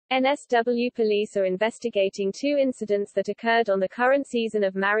NSW Police are investigating two incidents that occurred on the current season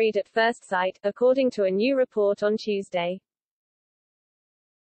of Married at First Sight, according to a new report on Tuesday.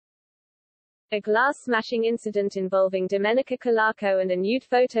 A glass-smashing incident involving Domenica Ca and a nude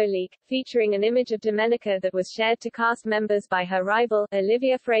photo leak, featuring an image of Domenica that was shared to cast members by her rival,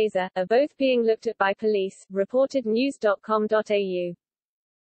 Olivia Fraser, are both being looked at by police, reported news.com.au.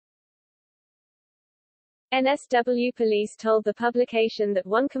 NSW Police told the publication that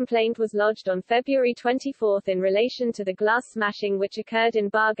one complaint was lodged on February 24 in relation to the glass smashing which occurred in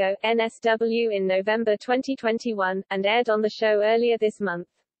Bargo, NSW in November 2021, and aired on the show earlier this month.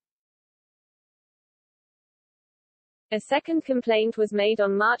 A second complaint was made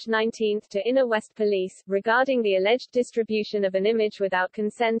on March 19 to Inner West Police, regarding the alleged distribution of an image without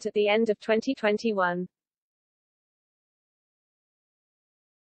consent at the end of 2021.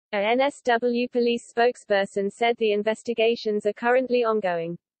 A NSW Police spokesperson said the investigations are currently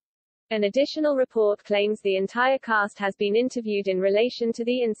ongoing. An additional report claims the entire cast has been interviewed in relation to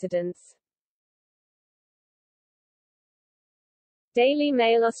the incidents. Daily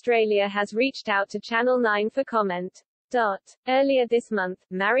Mail Australia has reached out to Channel 9 for comment. Earlier this month,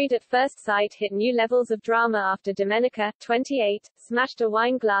 Married at First Sight hit new levels of drama after Domenica, 28, smashed a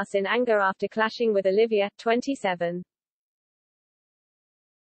wine glass in anger after clashing with Olivia, 27.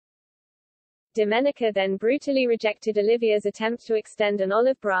 Domenica then brutally rejected Olivia's attempt to extend an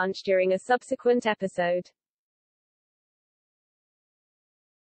olive branch during a subsequent episode.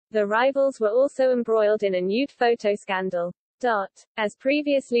 The rivals were also embroiled in a nude photo scandal. As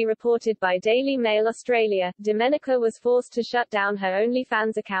previously reported by Daily Mail Australia, Domenica was forced to shut down her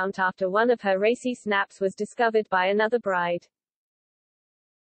OnlyFans account after one of her racy snaps was discovered by another bride.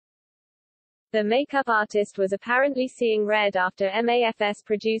 The makeup artist was apparently seeing red after MAFS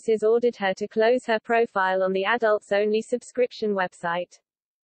producers ordered her to close her profile on the adults-only subscription website.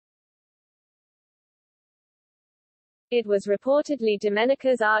 It was reportedly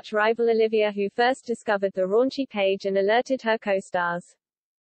Domenica's arch-rival Olivia who first discovered the raunchy page and alerted her co-stars.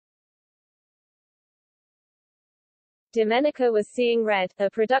 Domenica was seeing red, a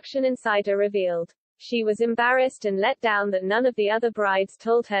production insider revealed. She was embarrassed and let down that none of the other brides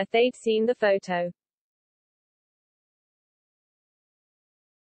told her they'd seen the photo.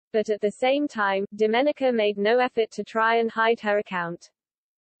 But at the same time, Domenica made no effort to try and hide her account.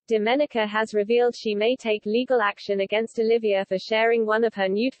 Domenica has revealed she may take legal action against Olivia for sharing one of her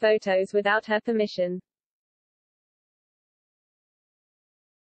nude photos without her permission.